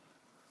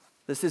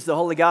This is the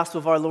Holy Gospel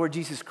of our Lord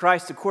Jesus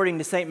Christ according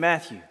to St.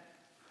 Matthew.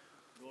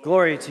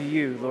 Glory to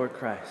you, Lord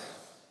Christ.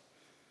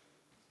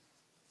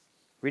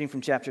 Reading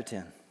from chapter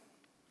 10.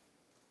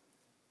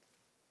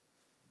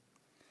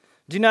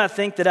 Do not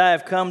think that I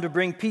have come to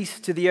bring peace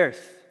to the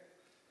earth.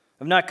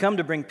 I have not come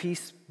to bring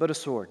peace, but a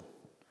sword.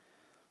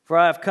 For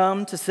I have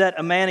come to set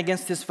a man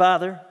against his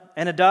father,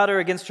 and a daughter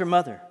against her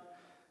mother,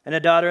 and a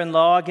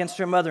daughter-in-law against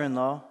her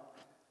mother-in-law,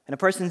 and a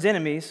person's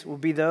enemies will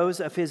be those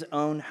of his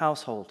own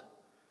household.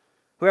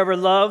 Whoever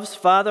loves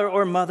father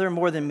or mother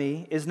more than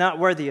me is not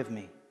worthy of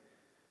me.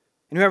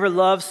 And whoever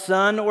loves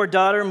son or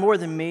daughter more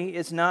than me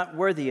is not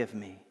worthy of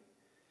me.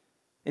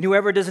 And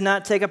whoever does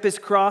not take up his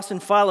cross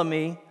and follow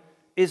me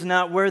is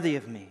not worthy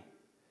of me.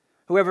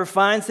 Whoever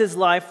finds his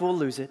life will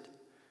lose it.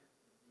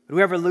 But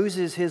whoever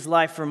loses his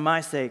life for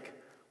my sake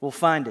will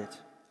find it.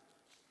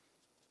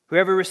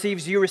 Whoever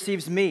receives you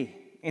receives me,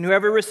 and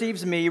whoever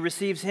receives me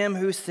receives him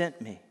who sent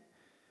me.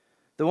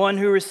 The one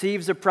who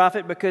receives a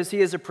prophet because he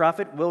is a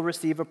prophet will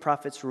receive a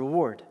prophet's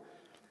reward.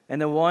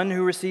 And the one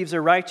who receives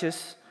a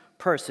righteous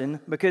person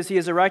because he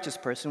is a righteous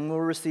person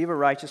will receive a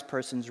righteous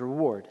person's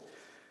reward.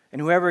 And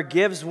whoever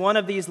gives one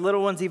of these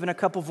little ones even a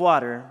cup of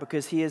water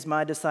because he is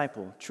my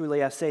disciple,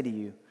 truly I say to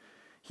you,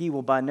 he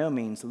will by no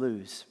means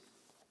lose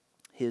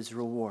his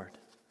reward.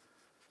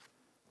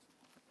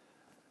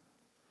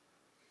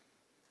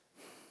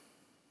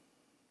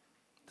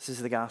 This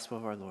is the gospel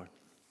of our Lord.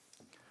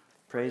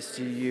 Praise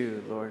to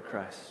you, Lord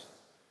Christ.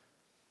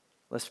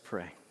 Let's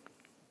pray.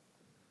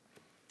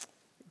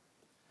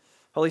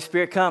 Holy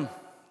Spirit, come.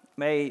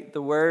 May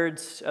the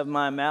words of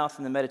my mouth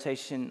and the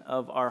meditation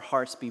of our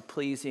hearts be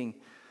pleasing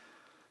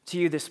to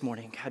you this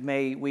morning. God,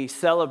 may we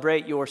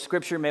celebrate your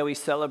scripture. May we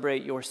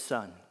celebrate your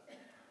Son. I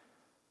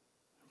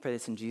pray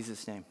this in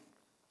Jesus' name.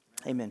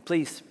 Amen.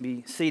 Please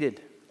be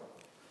seated.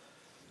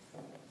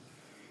 I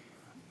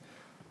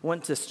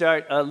want to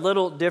start a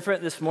little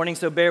different this morning,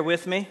 so bear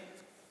with me.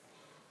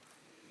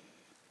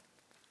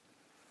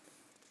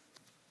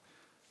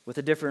 With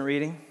a different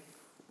reading.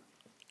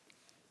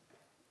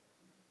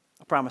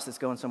 I promise it's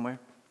going somewhere.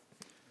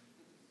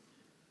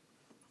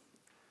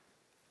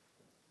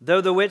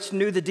 Though the witch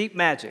knew the deep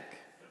magic,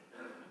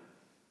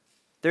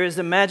 there is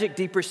a magic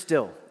deeper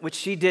still, which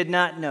she did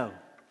not know.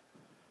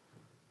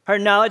 Her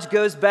knowledge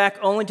goes back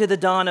only to the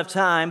dawn of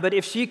time, but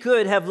if she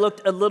could have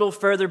looked a little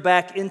further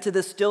back into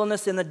the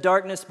stillness and the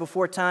darkness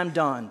before time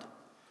dawned,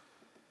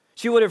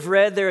 she would have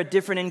read there a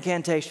different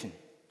incantation.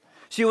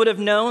 She would have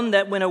known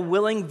that when a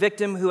willing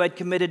victim who had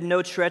committed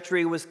no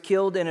treachery was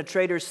killed in a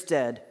traitor's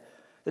stead,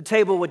 the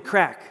table would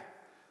crack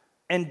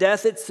and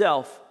death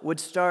itself would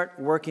start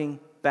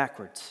working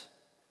backwards.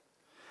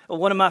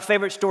 One of my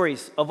favorite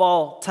stories of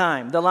all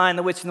time, The Lion,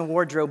 the Witch, and the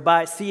Wardrobe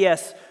by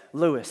C.S.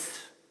 Lewis.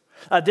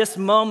 This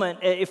moment,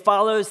 it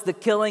follows the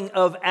killing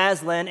of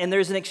Aslan, and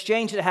there's an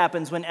exchange that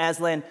happens when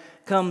Aslan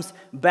comes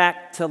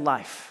back to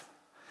life.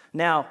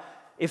 Now,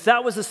 if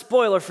that was a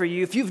spoiler for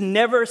you, if you've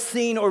never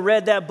seen or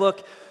read that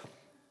book,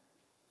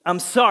 I'm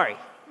sorry.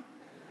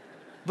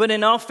 But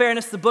in all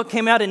fairness, the book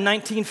came out in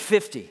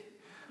 1950,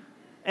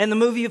 and the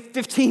movie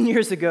 15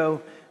 years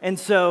ago, and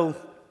so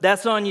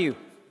that's on you.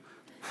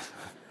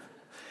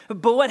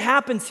 But what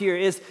happens here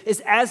is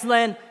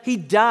Aslan, he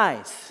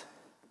dies,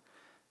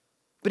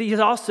 but he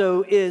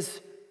also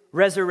is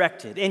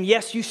resurrected. And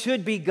yes, you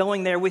should be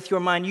going there with your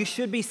mind. You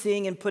should be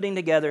seeing and putting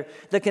together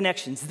the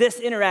connections. This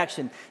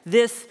interaction,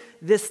 this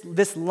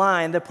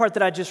line, the part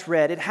that I just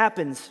read, it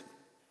happens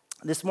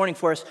this morning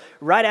for us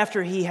right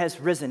after he has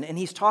risen. And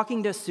he's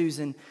talking to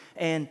Susan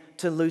and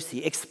to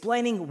Lucy,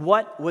 explaining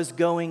what was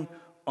going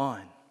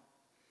on.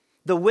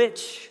 The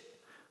witch,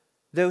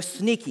 though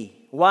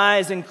sneaky,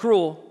 wise, and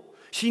cruel,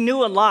 she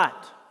knew a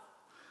lot.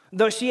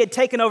 Though she had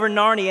taken over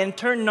Narnia and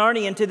turned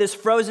Narnia into this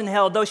frozen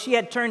hell, though she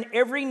had turned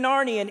every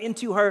Narnian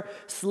into her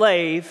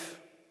slave,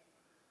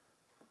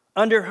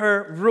 under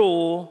her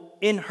rule,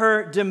 in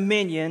her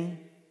dominion,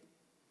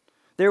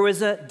 there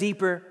was a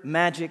deeper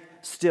magic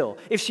still.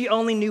 If she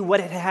only knew what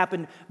had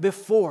happened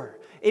before,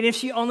 and if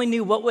she only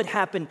knew what would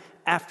happen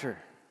after.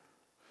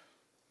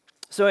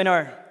 So in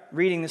our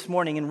reading this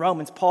morning in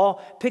Romans,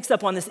 Paul picks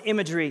up on this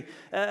imagery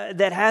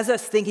that has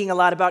us thinking a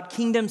lot about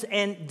kingdoms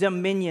and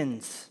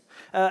dominions.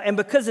 And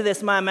because of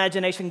this, my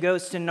imagination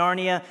goes to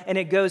Narnia and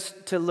it goes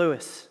to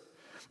Lewis.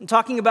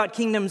 Talking about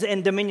kingdoms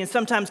and dominions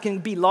sometimes can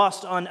be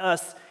lost on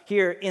us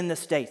here in the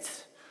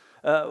States.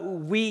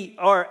 We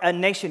are a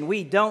nation.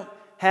 We don't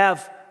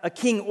have a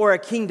king or a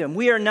kingdom.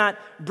 We are not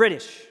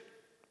British.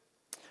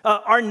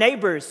 Our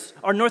neighbors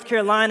are North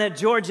Carolina,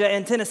 Georgia,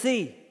 and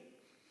Tennessee.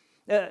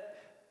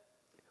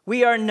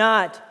 We are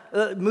not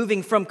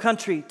moving from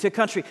country to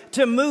country.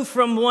 To move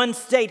from one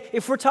state,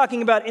 if we're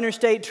talking about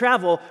interstate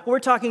travel, we're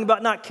talking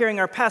about not carrying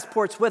our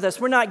passports with us.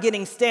 We're not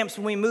getting stamps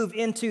when we move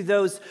into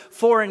those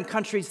foreign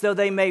countries, though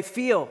they may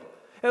feel.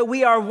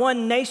 We are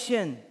one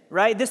nation,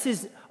 right? This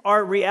is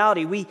our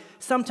reality. We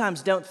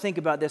sometimes don't think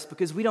about this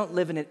because we don't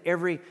live in it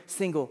every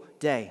single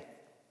day.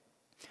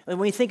 And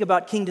when we think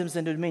about kingdoms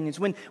and dominions,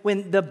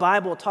 when the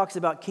Bible talks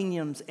about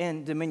kingdoms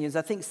and dominions,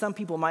 I think some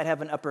people might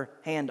have an upper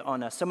hand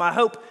on us. So my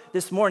hope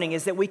this morning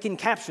is that we can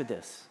capture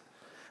this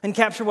and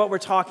capture what we're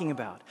talking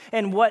about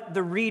and what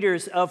the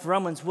readers of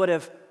Romans would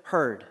have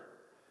heard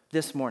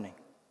this morning.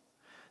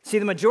 See,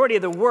 the majority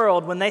of the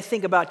world, when they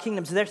think about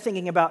kingdoms, they're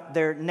thinking about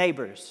their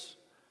neighbors.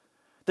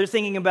 They're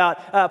thinking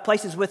about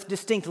places with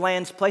distinct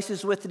lands,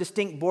 places with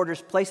distinct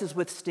borders, places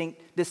with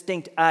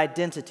distinct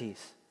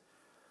identities.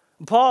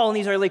 Paul and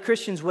these early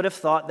Christians would have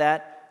thought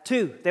that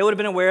too. They would have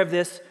been aware of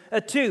this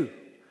too.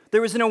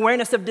 There was an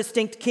awareness of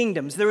distinct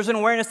kingdoms. There was an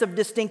awareness of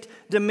distinct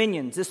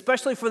dominions,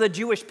 especially for the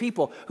Jewish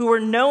people who were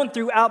known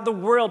throughout the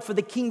world for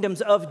the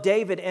kingdoms of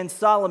David and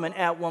Solomon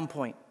at one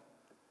point.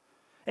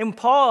 And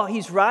Paul,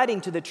 he's writing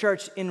to the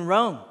church in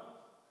Rome.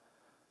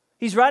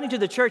 He's writing to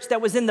the church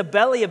that was in the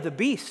belly of the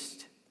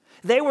beast.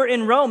 They were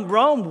in Rome.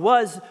 Rome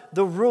was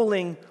the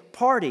ruling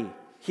party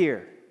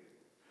here.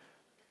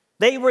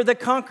 They were the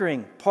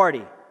conquering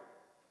party.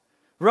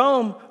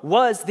 Rome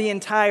was the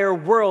entire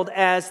world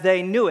as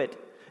they knew it.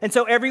 And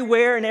so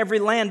everywhere and every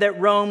land that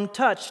Rome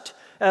touched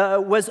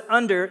was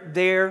under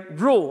their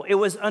rule. It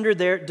was under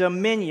their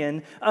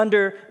dominion,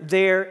 under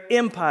their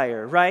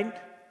empire, right?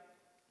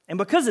 And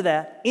because of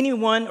that,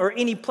 anyone or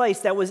any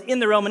place that was in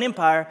the Roman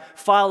Empire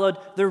followed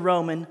the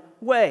Roman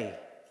way.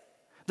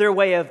 Their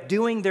way of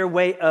doing, their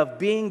way of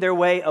being, their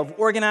way of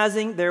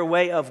organizing, their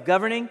way of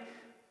governing,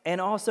 and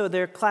also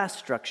their class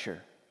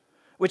structure,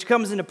 which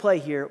comes into play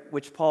here,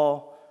 which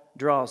Paul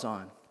draws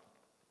on.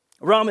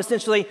 Rome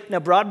essentially, in a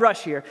broad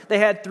brush here, they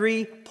had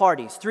three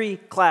parties, three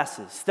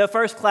classes. The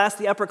first class,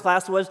 the upper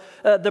class, was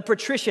the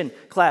patrician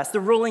class,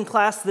 the ruling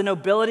class, the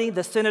nobility,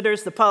 the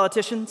senators, the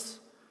politicians.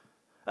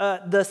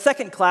 The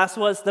second class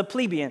was the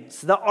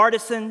plebeians, the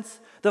artisans,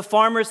 the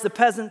farmers, the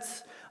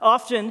peasants.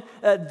 Often,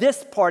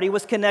 this party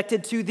was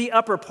connected to the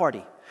upper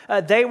party.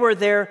 They were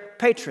their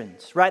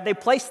patrons, right? They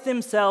placed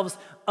themselves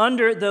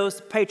under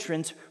those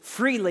patrons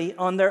freely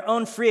on their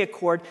own free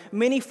accord,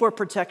 many for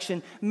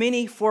protection,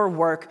 many for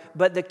work,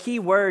 but the key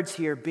words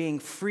here being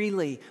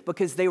freely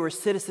because they were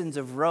citizens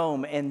of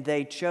Rome and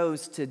they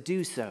chose to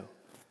do so.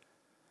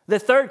 The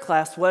third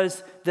class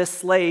was the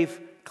slave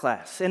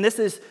class, and this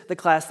is the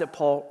class that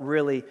Paul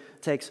really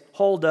takes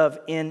hold of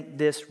in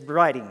this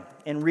writing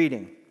and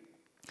reading.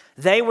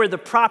 They were the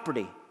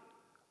property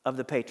of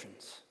the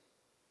patrons.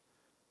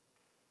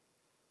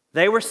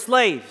 They were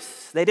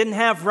slaves. They didn't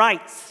have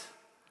rights.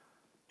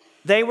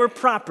 They were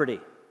property.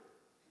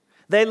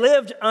 They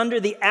lived under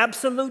the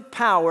absolute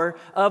power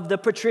of the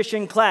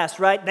patrician class,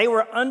 right? They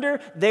were under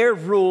their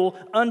rule,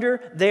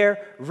 under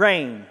their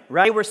reign,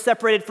 right? They were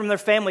separated from their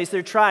families,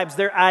 their tribes,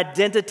 their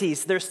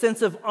identities, their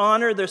sense of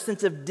honor, their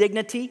sense of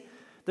dignity,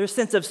 their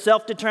sense of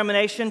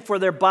self-determination for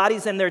their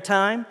bodies and their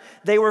time.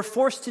 They were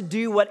forced to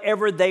do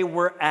whatever they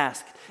were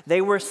asked.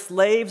 They were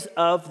slaves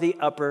of the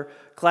upper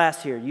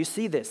class here. You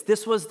see this.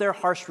 This was their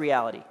harsh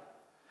reality.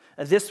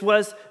 This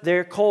was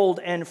their cold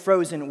and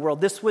frozen world.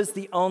 This was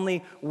the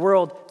only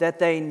world that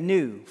they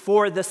knew.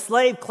 For the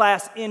slave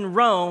class in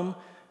Rome,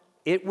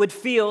 it would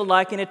feel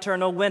like an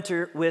eternal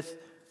winter with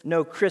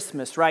no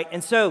Christmas, right?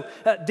 And so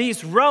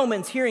these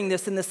Romans hearing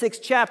this in the 6th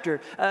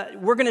chapter,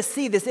 we're going to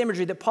see this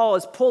imagery that Paul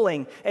is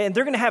pulling, and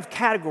they're going to have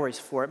categories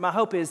for it. My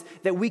hope is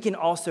that we can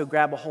also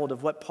grab a hold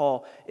of what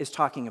Paul is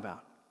talking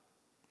about.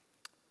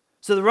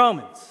 So the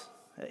Romans,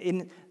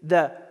 in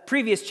the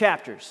previous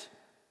chapters,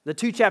 the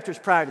 2 chapters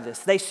prior to this,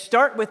 they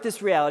start with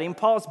this reality, and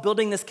Paul's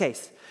building this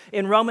case.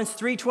 In Romans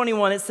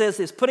 3:21, it says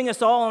this, putting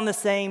us all on the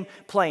same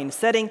plane,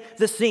 setting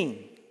the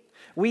scene.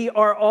 We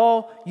are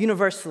all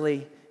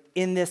universally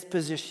in this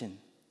position.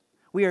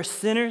 We are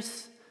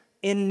sinners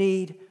in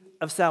need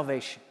of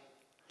salvation.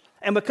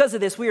 And because of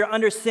this, we are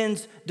under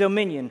sin's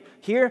dominion.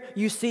 Here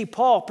you see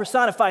Paul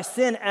personify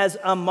sin as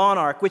a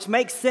monarch, which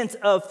makes sense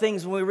of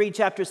things when we read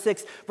chapter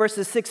 6,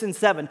 verses 6 and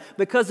 7.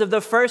 Because of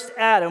the first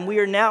Adam, we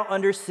are now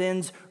under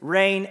sin's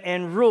reign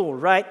and rule,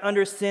 right?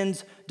 Under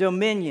sin's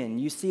dominion.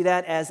 You see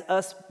that as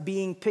us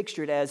being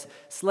pictured as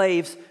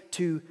slaves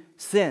to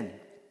sin.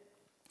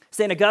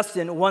 St.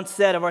 Augustine once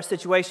said of our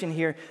situation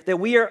here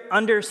that we are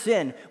under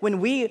sin. When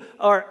we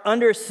are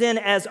under sin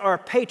as our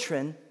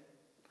patron,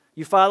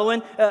 you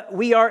following?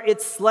 We are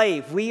its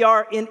slave. We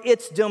are in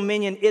its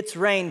dominion, its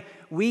reign.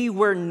 We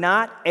were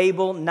not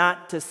able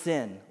not to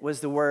sin,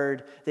 was the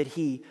word that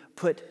he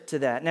put to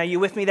that. Now, you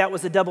with me? That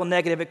was a double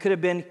negative. It could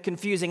have been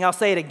confusing. I'll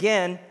say it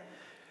again.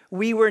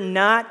 We were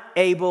not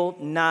able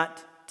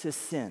not to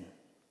sin.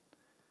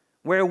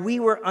 Where we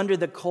were under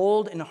the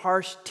cold and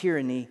harsh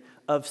tyranny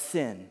of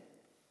sin.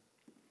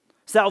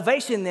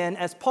 Salvation then,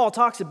 as Paul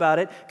talks about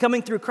it,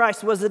 coming through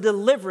Christ was a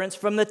deliverance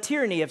from the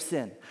tyranny of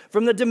sin,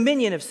 from the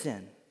dominion of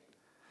sin.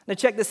 Now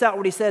check this out,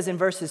 what he says in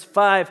verses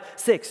 5,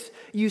 6.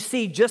 You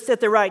see, just at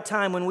the right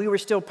time when we were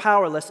still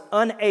powerless,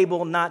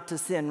 unable not to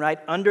sin, right?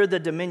 Under the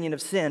dominion of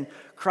sin,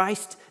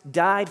 Christ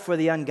died for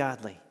the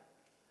ungodly.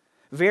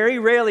 Very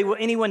rarely will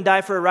anyone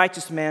die for a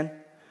righteous man,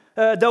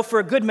 though for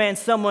a good man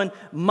someone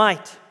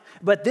might.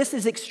 But this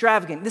is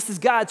extravagant. This is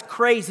God's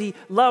crazy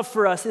love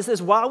for us. It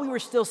says, while we were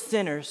still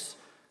sinners,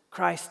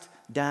 Christ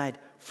died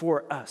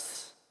for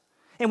us.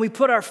 And we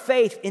put our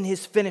faith in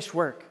his finished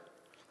work.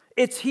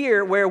 It's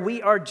here where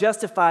we are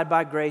justified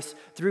by grace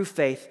through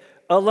faith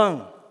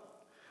alone.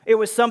 It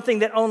was something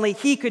that only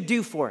he could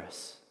do for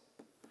us.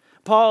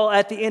 Paul,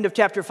 at the end of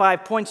chapter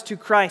 5, points to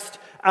Christ,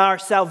 our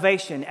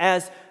salvation,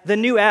 as the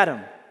new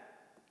Adam.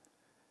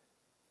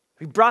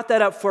 We brought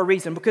that up for a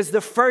reason, because the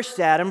first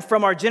Adam,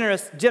 from our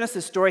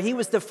Genesis story, he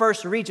was the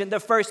first regent, the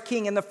first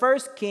king, and the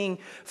first king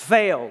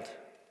failed.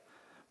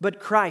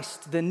 But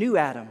Christ, the new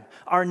Adam,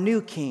 our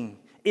new king,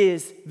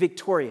 is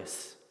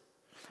victorious.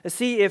 Let's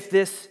see if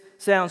this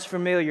sounds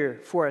familiar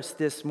for us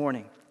this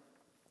morning.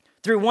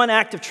 Through one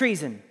act of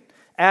treason,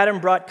 Adam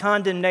brought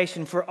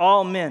condemnation for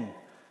all men.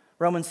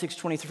 Romans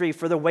 6:23,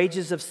 for the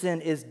wages of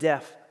sin is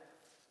death.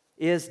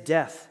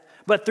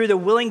 But through the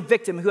willing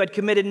victim who had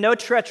committed no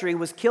treachery,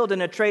 was killed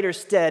in a traitor's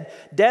stead,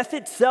 death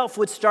itself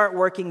would start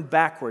working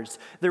backwards.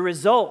 The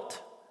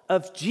result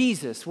of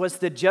Jesus was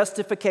the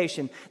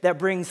justification that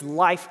brings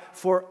life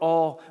for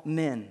all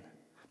men.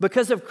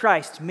 Because of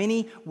Christ,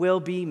 many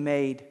will be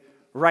made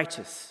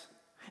righteous.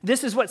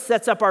 This is what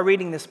sets up our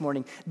reading this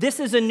morning. This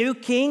is a new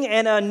king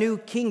and a new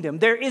kingdom.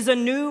 There is a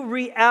new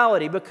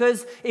reality,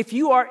 because if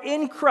you are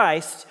in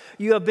Christ,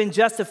 you have been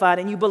justified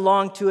and you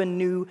belong to a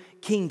new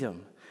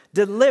kingdom,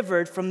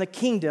 delivered from the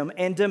kingdom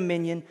and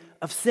dominion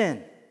of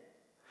sin.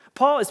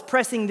 Paul is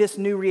pressing this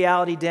new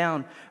reality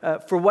down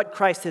for what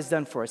Christ has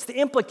done for us, the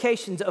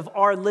implications of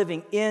our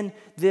living in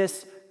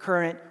this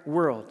current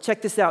world.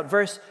 Check this out.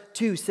 Verse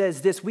 2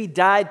 says this: we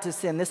died to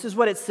sin. This is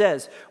what it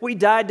says. We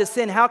died to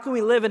sin. How can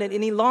we live in it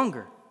any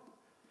longer?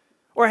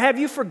 Or have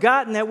you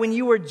forgotten that when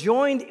you were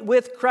joined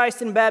with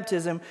Christ in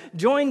baptism,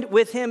 joined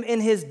with him in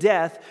his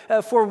death,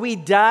 for we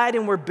died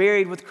and were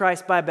buried with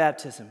Christ by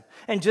baptism.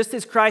 And just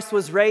as Christ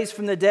was raised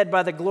from the dead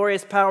by the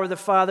glorious power of the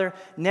Father,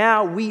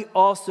 now we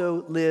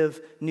also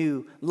live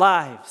new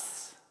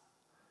lives.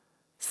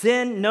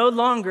 Sin no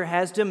longer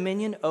has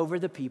dominion over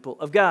the people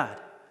of God.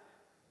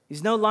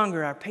 He's no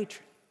longer our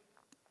patron.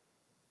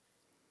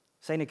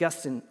 St.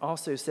 Augustine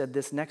also said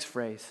this next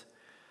phrase: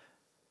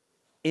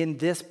 in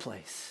this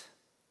place,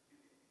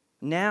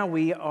 now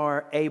we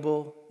are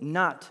able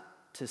not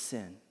to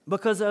sin.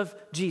 Because of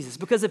Jesus,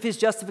 because of his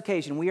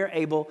justification, we are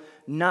able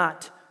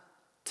not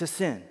to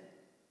sin.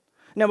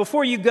 Now,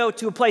 before you go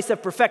to a place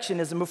of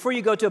perfectionism, before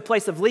you go to a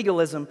place of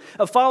legalism,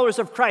 followers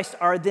of Christ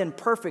are then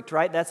perfect,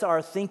 right? That's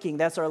our thinking,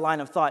 that's our line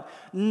of thought.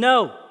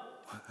 No.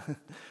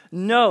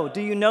 No.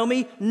 Do you know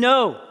me?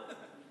 No.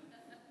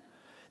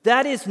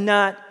 That is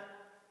not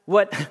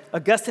what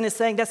Augustine is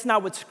saying. That's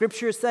not what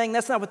Scripture is saying.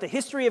 That's not what the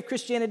history of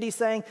Christianity is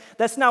saying.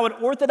 That's not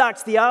what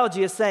Orthodox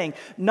theology is saying.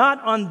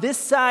 Not on this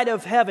side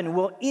of heaven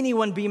will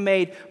anyone be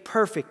made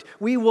perfect.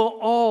 We will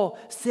all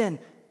sin.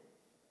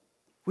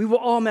 We will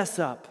all mess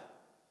up.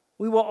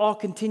 We will all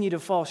continue to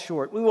fall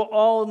short. We will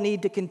all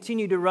need to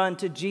continue to run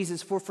to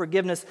Jesus for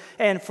forgiveness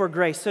and for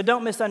grace. So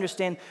don't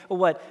misunderstand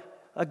what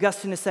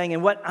Augustine is saying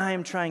and what I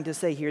am trying to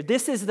say here.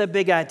 This is the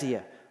big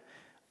idea.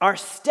 Our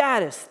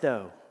status,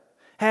 though,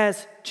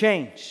 has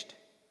changed.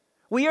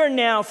 We are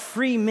now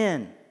free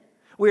men.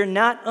 We are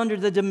not under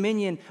the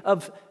dominion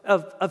of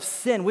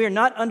sin. We are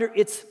not under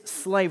its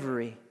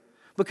slavery.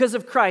 Because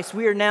of Christ,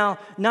 we are now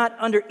not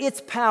under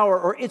its power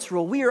or its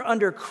rule. We are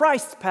under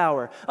Christ's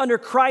power, under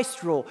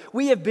Christ's rule.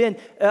 We have been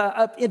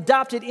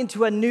adopted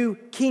into a new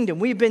kingdom.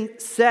 We've been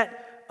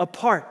set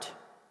apart.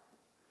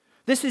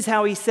 This is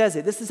how he says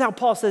it. This is how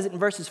Paul says it in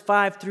verses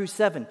 5 through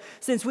 7.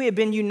 Since we have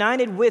been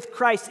united with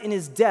Christ in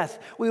his death,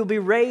 we will be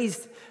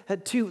raised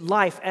to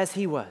life as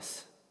he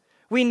was.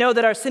 We know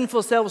that our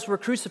sinful selves were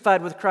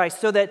crucified with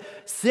Christ so that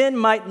sin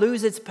might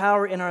lose its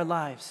power in our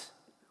lives.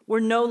 We're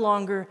no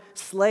longer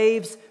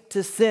slaves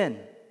to sin.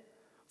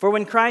 For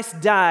when Christ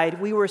died,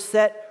 we were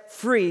set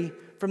free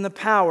from the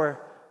power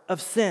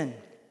of sin.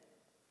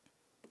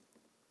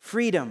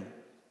 Freedom.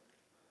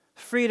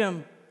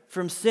 Freedom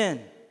from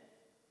sin.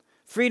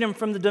 Freedom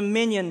from the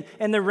dominion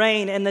and the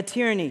reign and the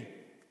tyranny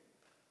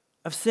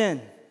of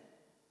sin.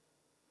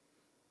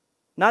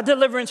 Not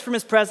deliverance from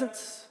his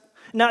presence,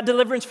 not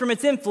deliverance from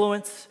its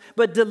influence,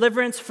 but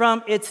deliverance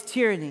from its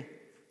tyranny.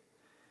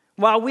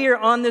 While we are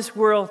on this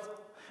world,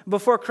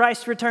 before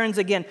Christ returns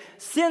again,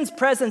 sin's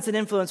presence and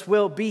influence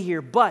will be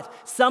here, but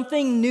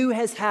something new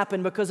has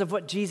happened because of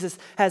what Jesus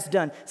has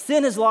done.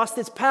 Sin has lost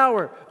its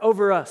power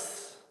over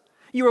us.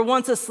 You were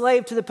once a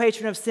slave to the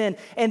patron of sin,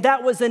 and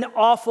that was an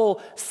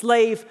awful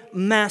slave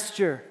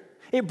master.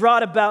 It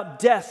brought about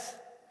death.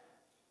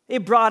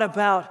 It brought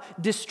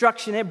about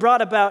destruction. It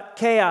brought about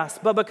chaos.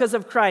 But because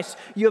of Christ,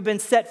 you have been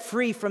set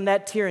free from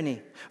that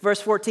tyranny.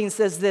 Verse 14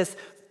 says this: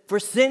 for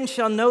sin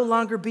shall no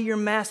longer be your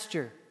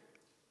master.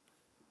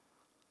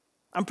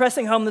 I'm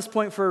pressing home this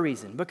point for a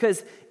reason,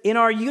 because in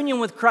our union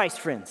with Christ,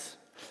 friends,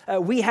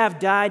 we have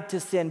died to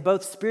sin,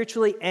 both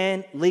spiritually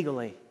and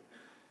legally.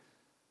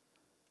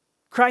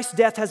 Christ's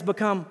death has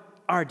become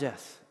our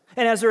death.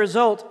 And as a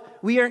result,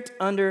 we aren't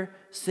under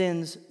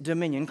sin's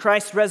dominion.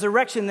 Christ's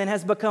resurrection then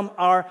has become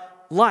our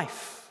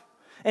life.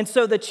 And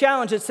so the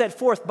challenge that's set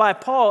forth by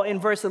Paul in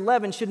verse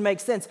 11 should make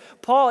sense.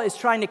 Paul is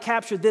trying to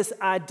capture this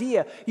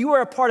idea. You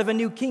are a part of a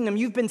new kingdom.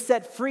 You've been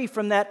set free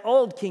from that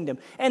old kingdom.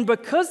 And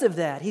because of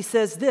that, he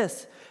says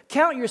this,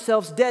 count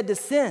yourselves dead to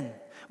sin,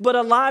 but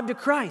alive to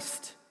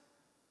Christ.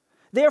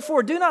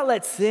 Therefore, do not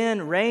let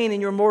sin reign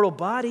in your mortal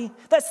body.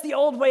 That's the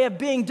old way of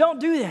being. Don't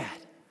do that.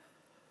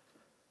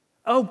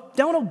 Oh,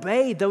 don't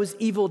obey those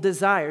evil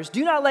desires.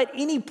 Do not let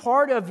any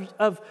part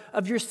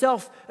of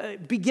yourself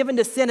be given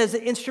to sin as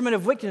an instrument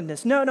of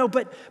wickedness. No,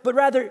 but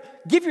rather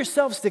give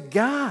yourselves to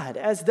God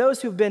as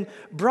those who've been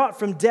brought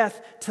from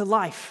death to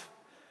life.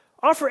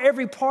 Offer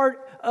every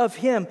part of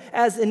him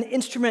as an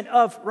instrument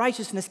of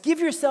righteousness. Give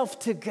yourself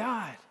to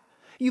God.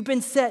 You've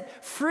been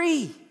set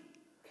free.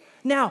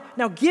 Now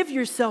give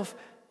yourself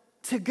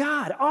to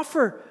God.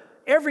 Offer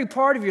every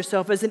part of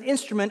yourself as an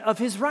instrument of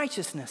his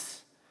righteousness.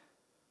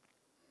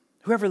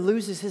 Whoever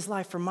loses his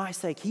life for my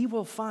sake, he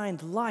will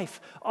find life.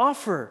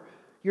 Offer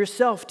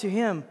yourself to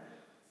him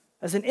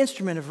as an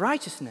instrument of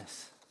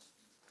righteousness.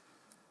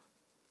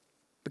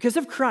 Because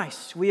of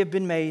Christ, we have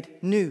been made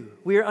new.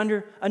 We are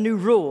under a new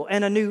rule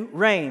and a new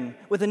reign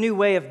with a new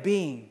way of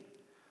being.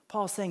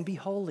 Paul's saying, be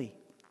holy,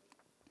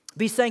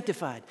 be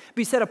sanctified,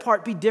 be set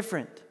apart, be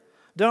different.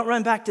 Don't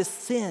run back to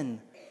sin.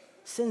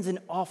 Sin's an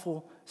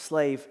awful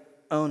slave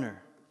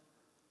owner.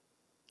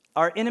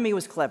 Our enemy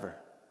was clever.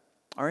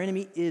 Our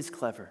enemy is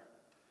clever.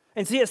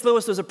 And C.S.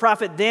 Lewis was a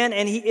prophet then,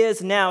 and he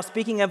is now,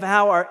 speaking of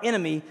how our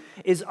enemy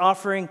is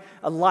offering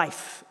a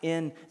life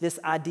in this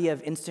idea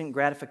of instant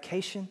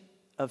gratification,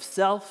 of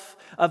self,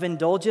 of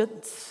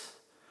indulgence,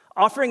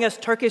 offering us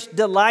Turkish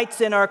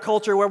delights in our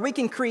culture where we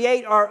can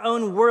create our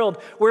own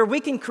world, where we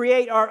can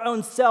create our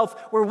own self,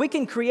 where we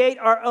can create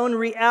our own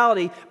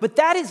reality. But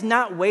that is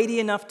not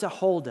weighty enough to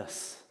hold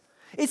us.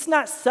 It's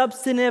not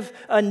substantive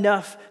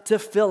enough to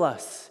fill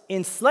us,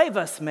 enslave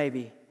us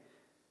maybe.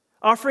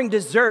 Offering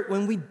dessert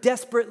when we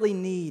desperately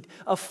need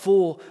a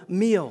full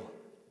meal.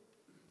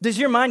 Does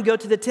your mind go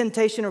to the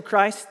temptation of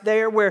Christ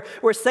there where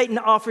Satan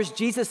offers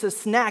Jesus a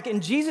snack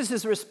and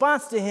Jesus'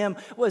 response to him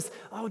was,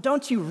 oh,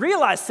 don't you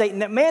realize, Satan,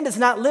 that man does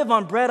not live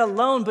on bread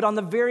alone, but on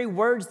the very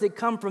words that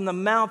come from the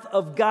mouth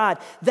of God.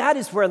 That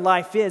is where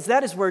life is.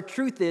 That is where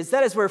truth is.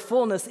 That is where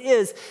fullness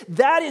is.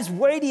 That is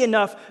weighty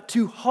enough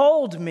to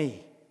hold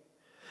me.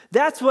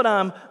 That's what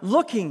I'm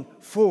looking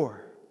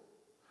for.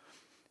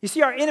 You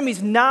see, our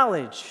enemy's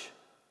knowledge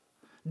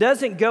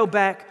doesn't go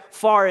back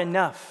far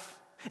enough.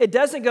 It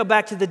doesn't go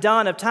back to the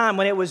dawn of time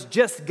when it was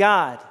just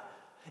God.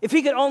 If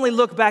he could only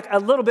look back a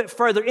little bit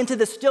further into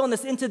the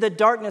stillness, into the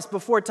darkness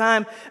before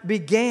time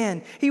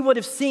began, he would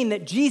have seen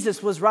that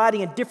Jesus was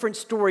writing a different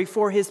story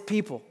for his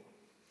people.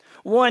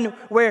 One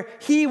where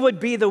he would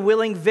be the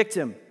willing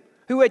victim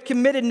who had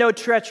committed no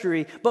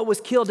treachery but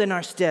was killed in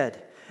our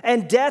stead.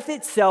 And death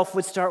itself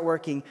would start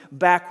working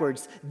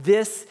backwards.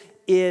 This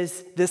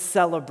is the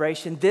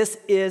celebration. This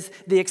is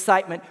the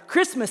excitement.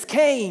 Christmas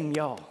came,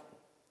 y'all.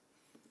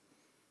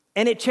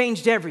 And it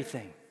changed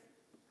everything.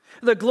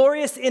 The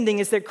glorious ending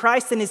is that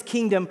Christ and his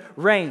kingdom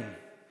reign.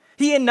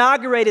 He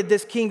inaugurated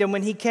this kingdom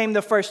when he came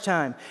the first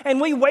time. And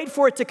we wait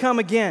for it to come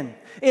again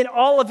in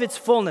all of its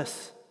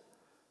fullness.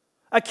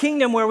 A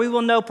kingdom where we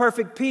will know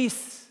perfect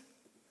peace,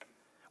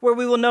 where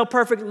we will know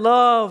perfect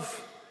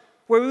love,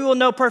 where we will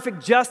know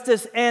perfect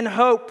justice and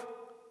hope.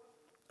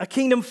 A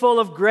kingdom full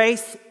of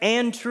grace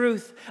and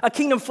truth. A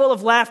kingdom full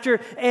of laughter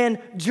and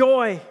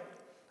joy.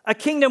 A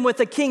kingdom with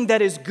a king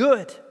that is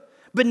good,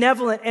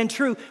 benevolent, and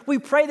true. We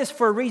pray this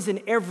for a reason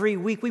every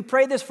week. We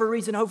pray this for a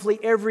reason hopefully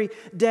every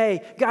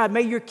day. God,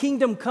 may your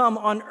kingdom come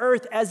on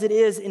earth as it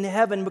is in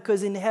heaven,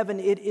 because in heaven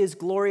it is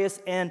glorious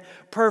and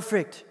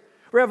perfect.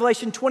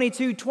 Revelation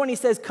 22:20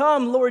 says,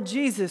 come, Lord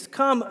Jesus,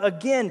 come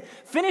again.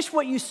 Finish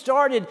what you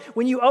started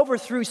when you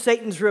overthrew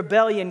Satan's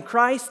rebellion.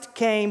 Christ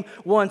came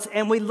once,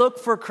 and we look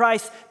for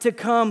Christ to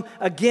come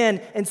again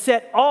and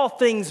set all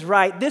things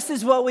right. This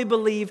is what we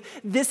believe.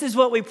 This is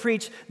what we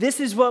preach.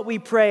 This is what we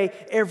pray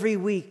every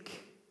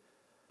week.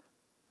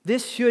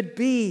 This should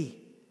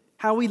be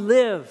how we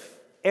live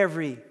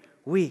every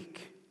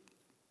week.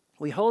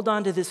 We hold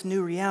on to this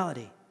new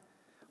reality.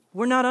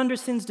 We're not under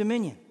sin's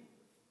dominion.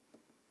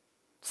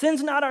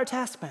 Sin's not our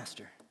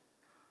taskmaster.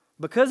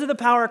 Because of the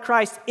power of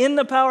Christ, in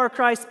the power of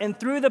Christ, and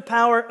through the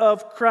power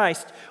of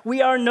Christ,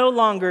 we are no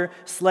longer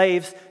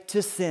slaves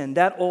to sin,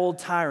 that old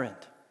tyrant.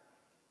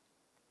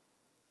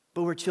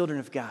 But we're children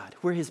of God.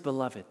 We're his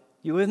beloved.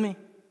 You with me?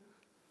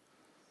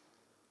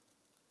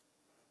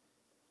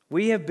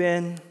 We have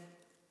been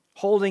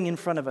holding in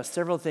front of us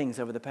several things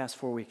over the past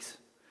 4 weeks.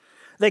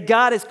 That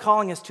God is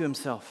calling us to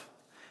himself.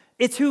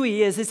 It's who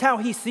he is. It's how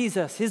he sees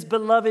us, his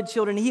beloved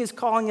children. He is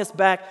calling us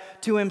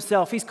back to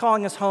himself. He's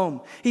calling us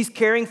home. He's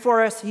caring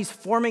for us. He's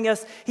forming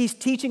us. He's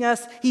teaching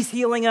us. He's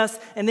healing us.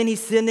 And then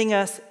he's sending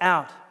us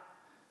out.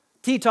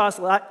 T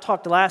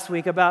talked last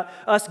week about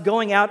us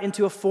going out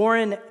into a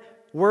foreign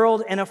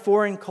world and a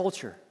foreign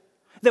culture.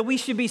 That we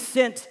should be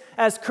sent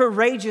as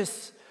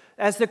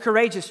the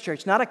courageous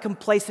church, not a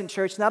complacent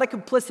church, not a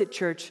complicit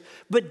church,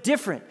 but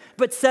different,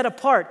 but set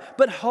apart,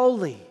 but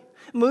holy.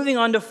 moving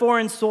onto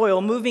foreign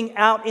soil, moving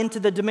out into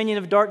the dominion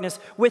of darkness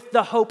with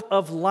the hope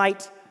of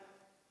light.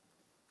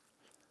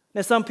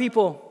 Now, some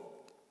people,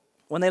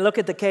 when they look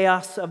at the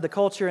chaos of the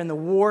culture and the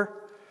war,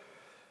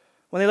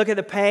 when they look at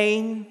the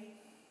pain,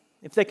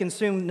 if they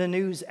consume the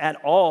news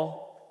at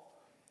all,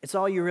 it's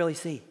all you really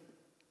see.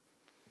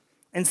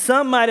 And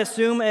some might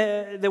assume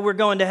that we're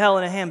going to hell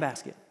in a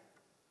handbasket.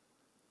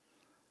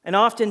 And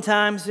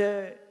oftentimes,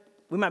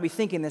 we might be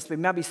thinking this, but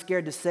we might be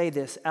scared to say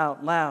this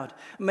out loud.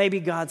 Maybe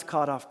God's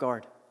caught off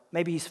guard.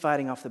 Maybe he's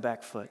fighting off the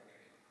back foot.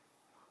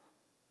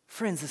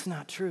 Friends, it's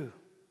not true.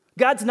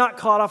 God's not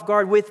caught off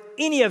guard with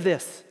any of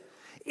this.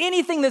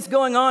 Anything that's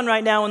going on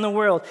right now in the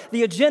world,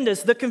 the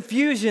agendas, the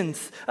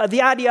confusions,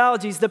 the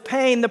ideologies, the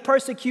pain, the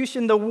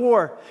persecution, the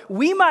war.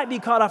 We might be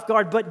caught off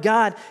guard, but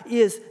God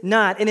is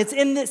not. And it's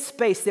in this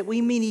space that we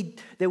need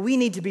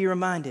to be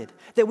reminded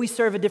that we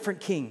serve a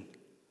different king,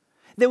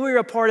 that we're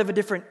a part of a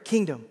different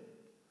kingdom.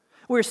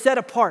 We're set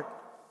apart.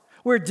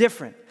 We're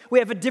different. We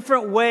have a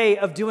different way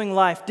of doing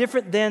life,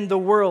 different than the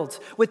world's,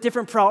 with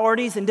different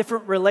priorities and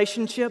different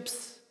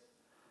relationships.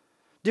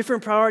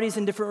 Different priorities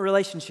and different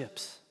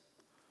relationships.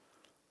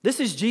 This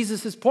is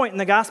Jesus' point in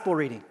the gospel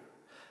reading.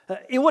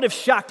 It would have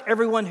shocked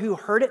everyone who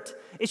heard it.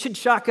 It should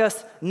shock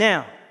us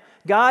now.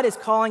 God is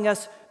calling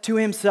us to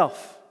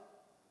himself.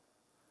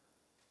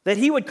 That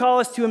he would call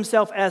us to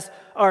himself as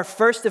our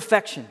first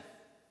affection,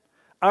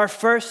 our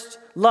first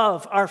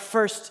love, our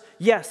first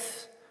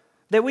yes.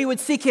 That we would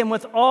seek him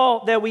with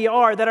all that we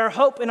are, that our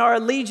hope and our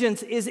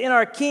allegiance is in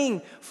our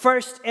King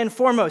first and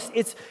foremost.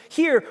 It's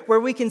here where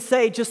we can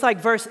say, just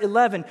like verse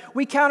 11,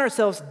 we count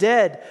ourselves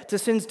dead to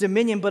sin's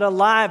dominion, but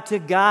alive to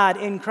God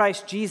in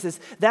Christ Jesus.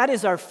 That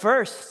is our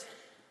first.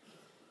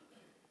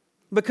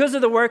 Because of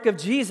the work of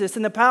Jesus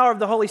and the power of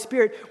the Holy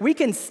Spirit, we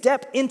can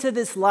step into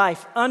this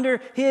life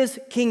under his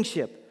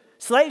kingship.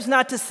 Slaves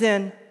not to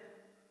sin,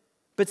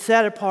 but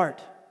set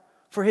apart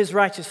for his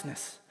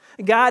righteousness.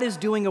 God is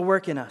doing a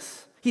work in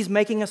us. He's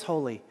making us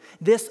holy.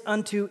 This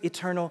unto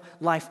eternal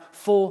life,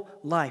 full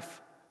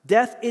life.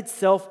 Death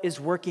itself is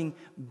working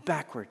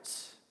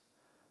backwards.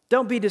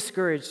 Don't be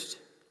discouraged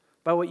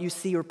by what you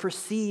see or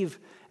perceive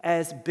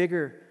as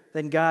bigger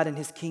than God and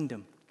his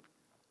kingdom.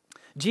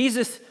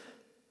 Jesus,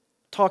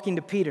 talking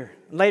to Peter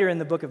later in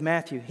the book of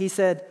Matthew, he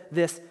said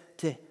this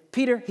to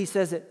Peter, he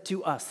says it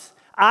to us.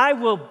 I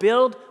will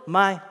build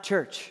my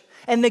church,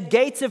 and the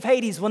gates of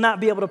Hades will not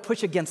be able to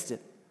push against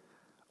it.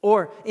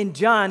 Or in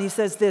John, he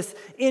says this,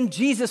 in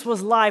Jesus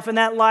was life, and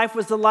that life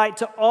was the light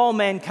to all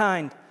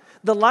mankind.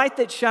 The light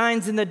that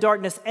shines in the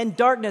darkness, and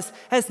darkness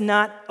has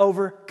not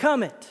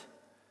overcome it.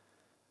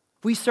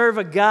 We serve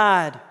a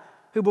God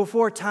who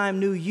before time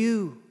knew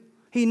you.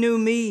 He knew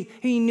me.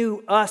 He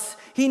knew us.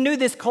 He knew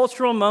this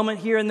cultural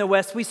moment here in the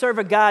West. We serve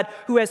a God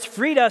who has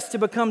freed us to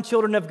become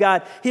children of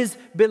God, his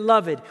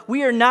beloved.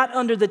 We are not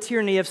under the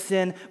tyranny of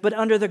sin, but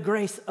under the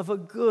grace of a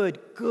good,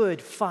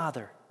 good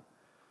Father.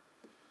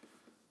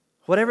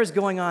 Whatever's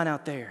going on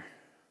out there,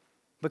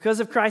 because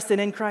of Christ and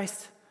in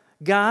Christ,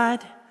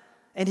 God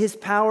and his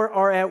power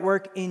are at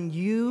work in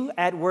you,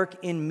 at work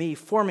in me,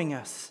 forming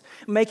us,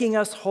 making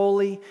us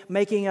holy,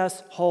 making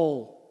us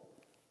whole.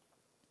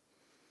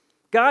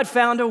 God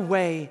found a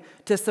way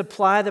to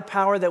supply the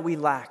power that we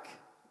lack.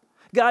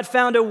 God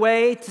found a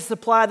way to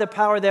supply the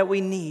power that we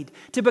need,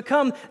 to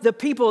become the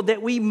people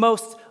that we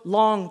most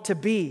long to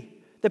be,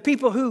 the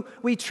people who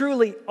we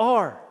truly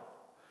are.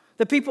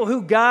 The people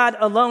who God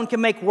alone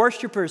can make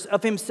worshipers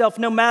of himself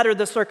no matter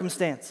the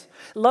circumstance.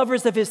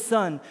 Lovers of his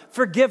Son,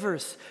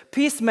 forgivers,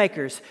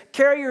 peacemakers,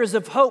 carriers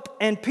of hope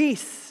and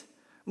peace.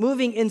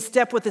 Moving in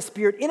step with the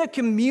Spirit in a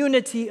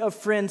community of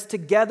friends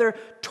together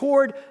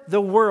toward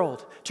the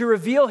world. To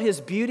reveal his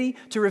beauty,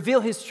 to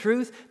reveal his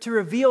truth, to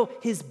reveal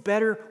his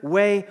better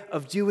way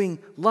of doing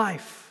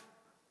life.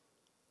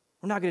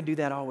 We're not going to do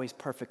that always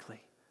perfectly,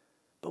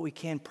 but we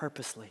can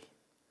purposely.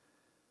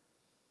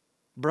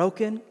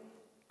 Broken,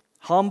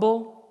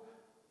 humble,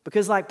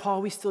 because like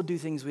Paul, we still do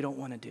things we don't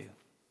want to do.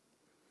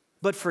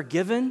 But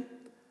forgiven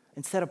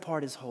and set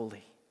apart as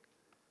holy.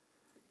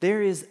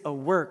 There is a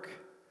work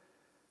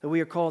that we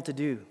are called to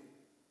do.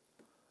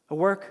 A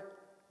work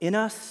in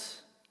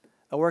us,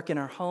 a work in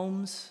our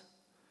homes,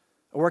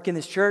 a work in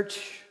this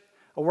church,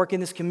 a work in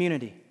this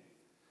community.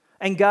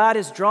 And God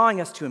is drawing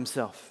us to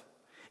himself.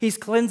 He's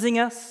cleansing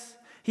us.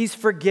 He's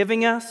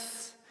forgiving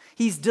us.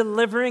 He's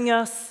delivering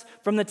us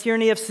from the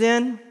tyranny of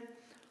sin.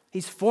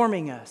 He's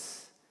forming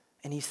us,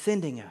 and he's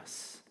sending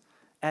us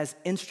as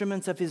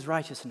instruments of his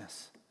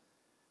righteousness.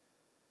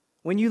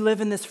 When you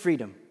live in this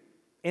freedom,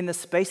 in the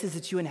spaces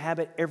that you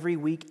inhabit every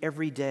week,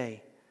 every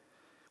day,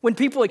 when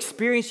people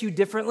experience you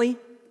differently,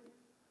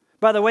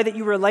 by the way that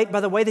you relate, by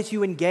the way that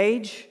you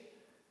engage,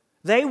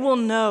 they will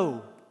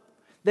know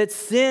that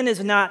sin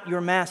is not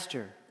your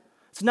master.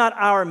 It's not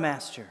our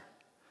master.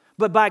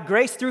 But by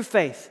grace through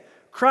faith,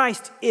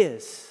 Christ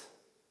is.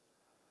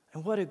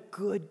 And what a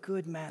good,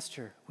 good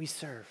master we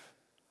serve.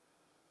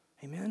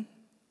 Amen?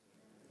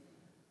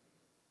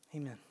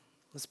 Amen.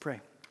 Let's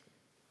pray.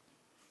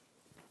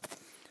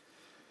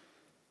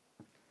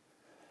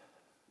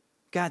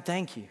 God,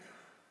 thank you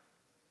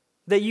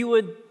that you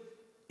would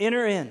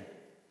enter in,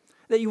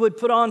 that you would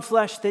put on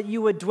flesh, that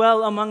you would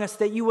dwell among us,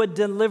 that you would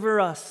deliver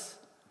us,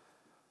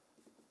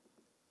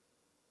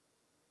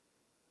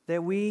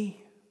 that we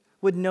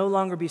would no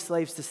longer be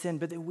slaves to sin,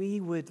 but that we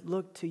would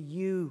look to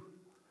you,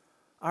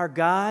 our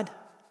God,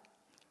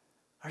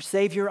 our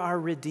Savior, our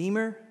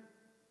Redeemer.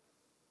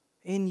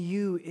 In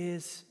you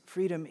is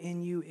freedom.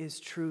 In you is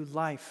true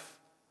life.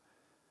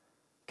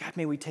 God,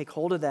 may we take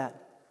hold of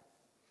that.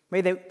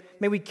 May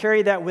we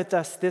carry that with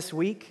us this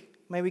week.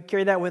 May we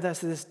carry that with us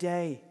this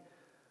day.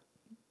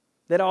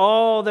 That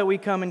all that we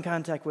come in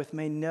contact with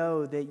may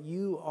know that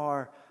you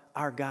are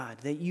our God,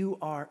 that you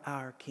are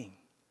our King.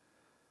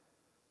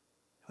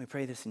 We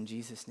pray this in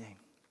Jesus' name.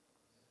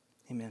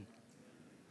 Amen.